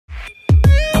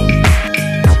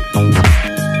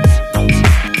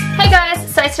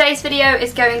today's video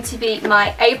is going to be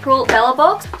my April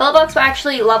Bellabox. Bellabox were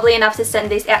actually lovely enough to send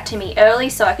this out to me early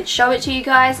so I could show it to you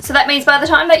guys. So that means by the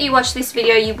time that you watch this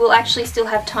video, you will actually still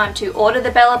have time to order the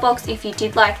Bellabox if you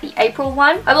did like the April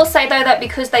one. I will say though that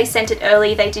because they sent it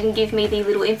early, they didn't give me the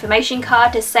little information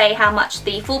card to say how much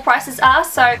the full prices are.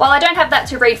 So while I don't have that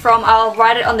to read from, I'll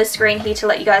write it on the screen here to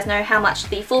let you guys know how much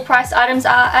the full price items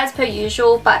are as per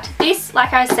usual. But this,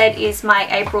 like I said, is my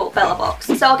April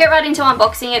Bellabox. So I'll get right into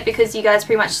unboxing it because you guys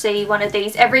pretty much see one of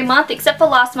these every month, except for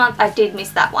last month I did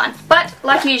miss that one. But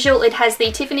like usual, it has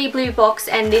the Tiffany blue box,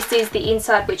 and this is the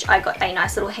inside, which I got a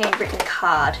nice little handwritten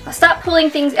card. I'll start pulling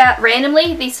things out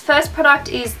randomly. This first product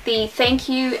is the Thank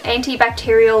You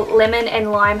Antibacterial Lemon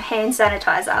and Lime Hand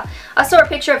Sanitizer. I saw a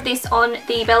picture of this on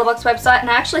the Bellabox website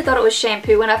and I actually thought it was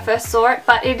shampoo when I first saw it,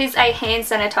 but it is a hand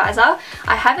sanitizer.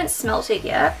 I haven't smelt it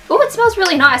yet. Oh, it smells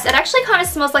really nice. It actually kind of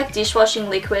smells like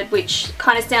dishwashing liquid, which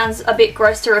kind of sounds a bit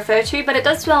gross to refer to, but it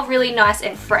does smell really nice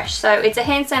and fresh. So it's a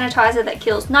hand sanitizer that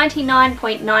kills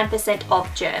 99.9%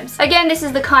 of germs. Again, this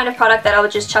is the kind of product that I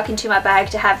would just chuck into my bag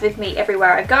to have with me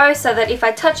everywhere I go, so that if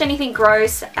I touch anything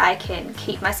gross, I can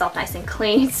keep myself nice and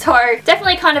clean. So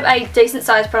definitely kind of a decent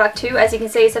sized product too. As you can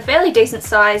see, it's a fairly decent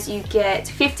size. You get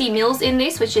 50 mils in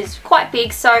this, which is quite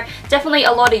big, so definitely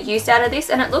a lot of use out of this,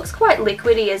 and it looks quite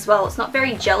liquidy as well. It's not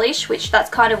very gelish, which that's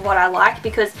kind of what I like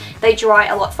because they dry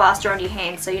a lot faster on your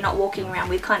hands, so you're not walking around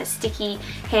with kind of sticky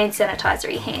hand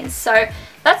sanitizer-y hands. So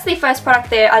that's the first product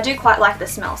there. I do quite like the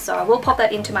smell, so I will pop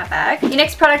that into my bag. The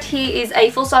next product here is a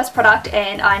full-size product,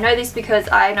 and I know this because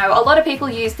I know a lot of people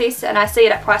use this and I see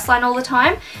it at Priceline all the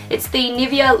time. It's the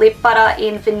Nivea Lip Butter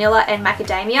in Vanilla and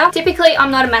Macadamia. Typically,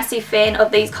 I'm not a massive fan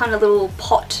of these kind of little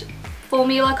pot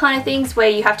formula kind of things where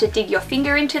you have to dig your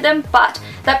finger into them, but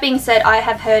that being said, I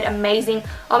have heard amazing,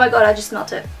 oh my god, I just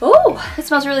smelt it. Oh, it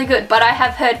smells really good, but I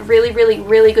have heard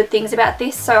really good things about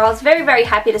this, so I was very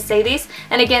happy to see this.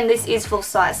 And again, this is full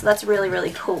size, so that's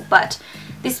really cool. But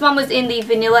this one was in the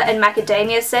Vanilla and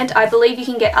Macadamia scent. I believe you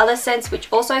can get other scents which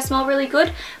also smell really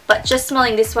good, but just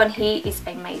smelling this one here is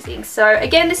amazing. So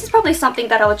again, this is probably something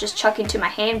that I would just chuck into my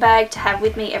handbag to have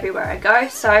with me everywhere I go.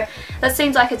 So that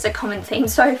seems like it's a common theme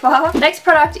so far. Next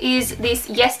product is this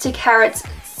Yes to Carrots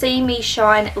See Me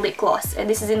Shine lip gloss, and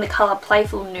this is in the colour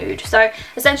Playful Nude. So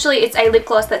essentially it's a lip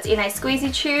gloss that's in a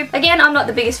squeezy tube. Again, I'm not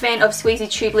the biggest fan of squeezy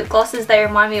tube lip glosses. They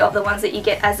remind me of the ones that you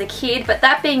get as a kid, but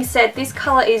that being said, this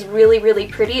colour is really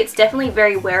pretty. It's definitely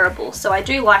very wearable, so I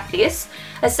do like this.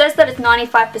 It says that it's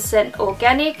 95%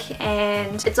 organic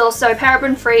and it's also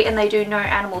paraben free, and they do no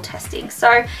animal testing.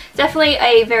 So definitely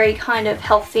a very kind of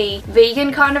healthy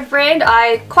vegan kind of brand.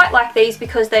 I quite like these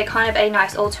because they're kind of a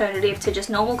nice alternative to just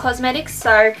normal cosmetics.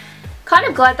 So kind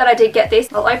of glad that I did get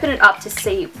this. I'll open it up to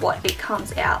see what it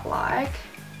comes out like.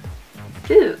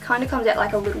 Ooh, it kind of comes out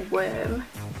like a little worm.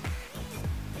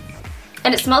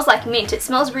 And it smells like mint. It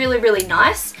smells really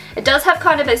nice. It does have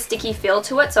kind of a sticky feel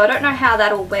to it, so I don't know how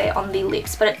that'll wear on the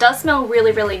lips, but it does smell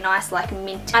really nice, like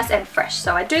mint. Nice and fresh,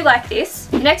 so I do like this.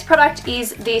 The next product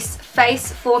is this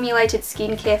face formulated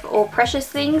skincare for all precious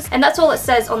things, and that's all it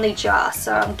says on the jar,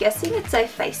 so I'm guessing it's a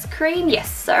face cream.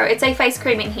 Yes, so it's a face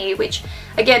cream in here, which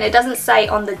again, it doesn't say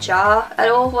on the jar at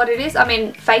all what it is. I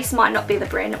mean, face might not be the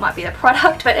brand, it might be the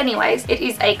product, but anyways, it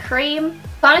is a cream.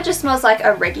 Kind of just smells like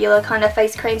a regular kind of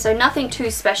face cream, so nothing too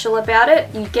special about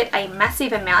it. You get a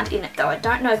massive amount in it though. I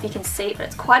don't know if you can see it, but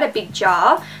it's quite a big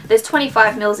jar. There's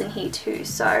 25 mils in here too,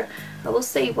 so I will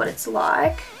see what it's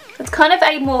like. It's kind of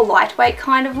a more lightweight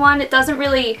kind of one. It doesn't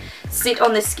really sit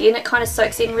on the skin. It kind of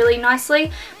soaks in really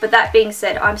nicely. But that being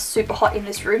said, I'm super hot in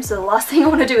this room, so the last thing I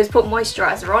want to do is put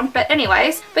moisturizer on. But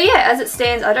anyways, but yeah, as it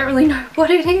stands, I don't really know what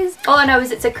it is. All I know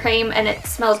is it's a cream and it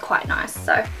smells quite nice,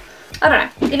 so I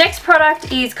don't know. The next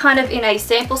product is kind of in a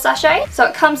sample sachet. So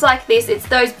it comes like this. It's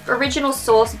those Original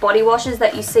Source body washes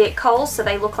that you see at Kohl's, so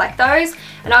they look like those.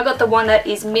 And I got the one that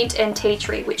is mint and tea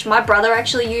tree, which my brother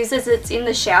actually uses. It's in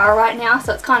the shower right now,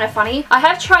 so it's kind of funny. I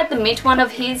have tried the mint one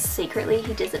of his, secretly,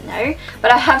 he doesn't know,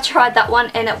 but I have tried that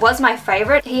one and it was my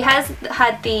favourite. He has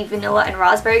had the vanilla and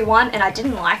raspberry one and I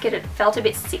didn't like it. It felt a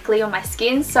bit sickly on my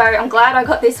skin, so I'm glad I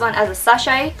got this one as a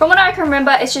sachet. From what I can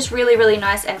remember, it's just really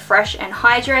nice and fresh and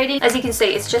hydrating. As you can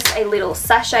see, it's just a little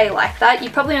sachet like that.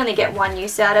 You probably only get one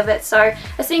use out of it, so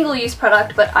a single use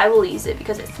product, but I will use it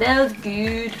because it smells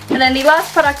good. And then the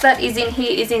last product that is in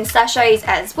here is in sachets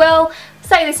as well. I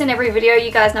say this in every video,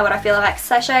 you guys know what I feel about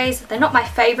sachets. They're not my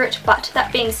favourite, but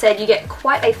that being said, you get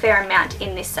quite a fair amount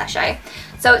in this sachet.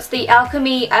 So it's the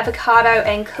Alchemy Avocado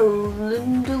and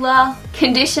Calendula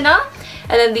Conditioner.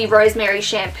 and then the rosemary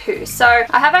shampoo. So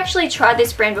I have actually tried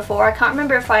this brand before. I can't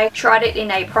remember if I tried it in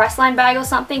a Priceline bag or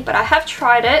something, but I have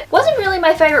tried it. Wasn't really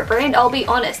my favorite brand, I'll be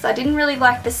honest. I didn't really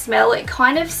like the smell. It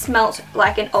kind of smelt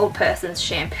like an old person's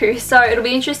shampoo. So it'll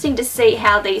be interesting to see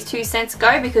how these two scents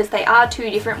go because they are two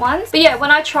different ones. But yeah,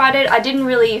 when I tried it, I didn't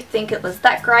really think it was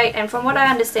that great, and from what I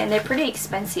understand, they're pretty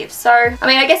expensive. So I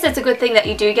mean, I guess it's a good thing that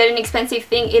you do get an expensive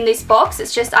thing in this box.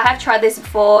 It's just I have tried this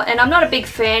before and I'm not a big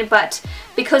fan, but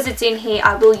because it's in here,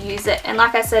 I will use it. And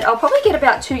like I said, I'll probably get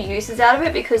about 2 uses out of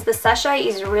it because the sachet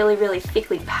is really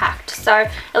thickly packed. So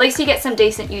at least you get some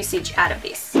decent usage out of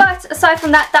this. But aside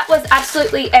from that, that was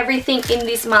absolutely everything in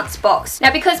this month's box.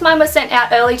 Now, because mine was sent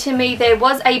out early to me, there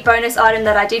was a bonus item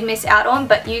that I did miss out on,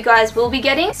 but you guys will be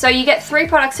getting. So you get 3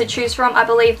 products to choose from. I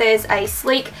believe there's a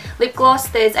sleek lip gloss,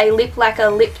 there's a lip lacquer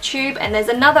lip tube, and there's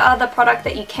other product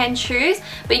that you can choose,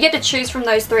 but you get to choose from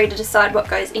those 3 to decide what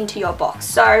goes into your box.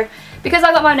 So because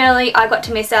I got mine early, I got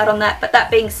to miss out on that, but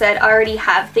that being said, I already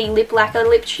have the lip lacquer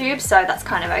lip tube, so that's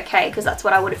kind of okay because that's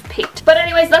what I would have picked. But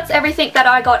anyways, that's everything that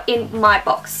I got in my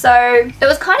box. So it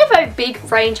was kind of a big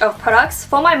range of products.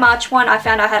 For my March one, I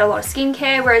found I had a lot of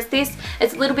skincare, whereas this,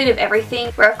 it's a little bit of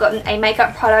everything, where I've gotten a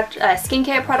makeup product, a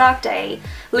skincare product, a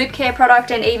lip care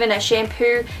product, and even a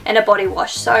shampoo and a body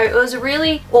wash. So it was a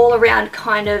really all around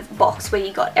kind of box where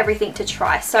you got everything to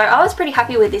try. So I was pretty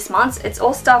happy with this month. It's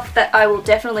all stuff that I will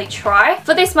definitely try.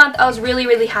 For this month, I was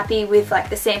really happy with like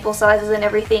the sample sizes and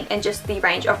everything and just the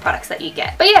range of products that you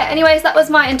get. But yeah, anyways, that was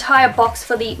my entire box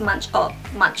for the month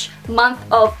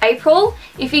of April.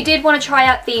 If you did want to try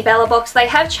out the Bellabox, they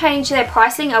have changed their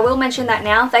pricing. I will mention that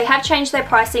now. They have changed their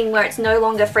pricing where it's no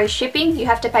longer free shipping. You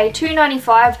have to pay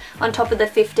 $2.95 on top of the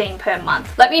 $15 per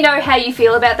month. Let me know how you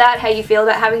feel about that, how you feel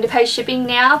about having to pay shipping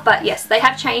now. But yes, they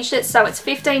have changed it, so it's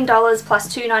 $15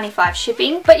 plus $2.95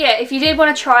 shipping. But yeah, if you did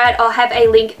want to try it, I'll have a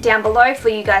link down below for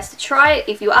you guys to try it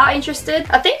if you are interested.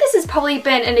 I think this has probably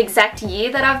been an exact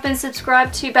year that I've been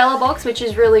subscribed to Bellabox, which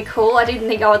is really cool. I didn't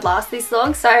think I would last this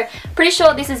long, so pretty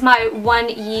sure this is my 1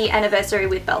 year anniversary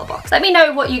with Bellabox. Let me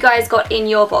know what you guys got in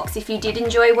your box, if you did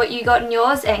enjoy what you got in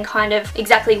yours and kind of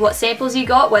exactly what samples you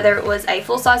got, whether it was a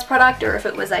full-size product or if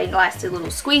it was a nice little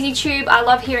squeezy tube. I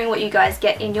love hearing what you guys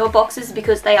get in your boxes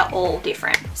because they are all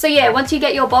different. So yeah, once you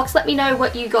get your box, let me know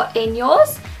what you got in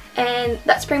yours. And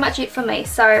that's pretty much it for me.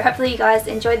 So hopefully you guys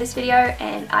enjoyed this video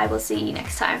and I will see you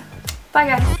next time. Bye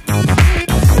guys.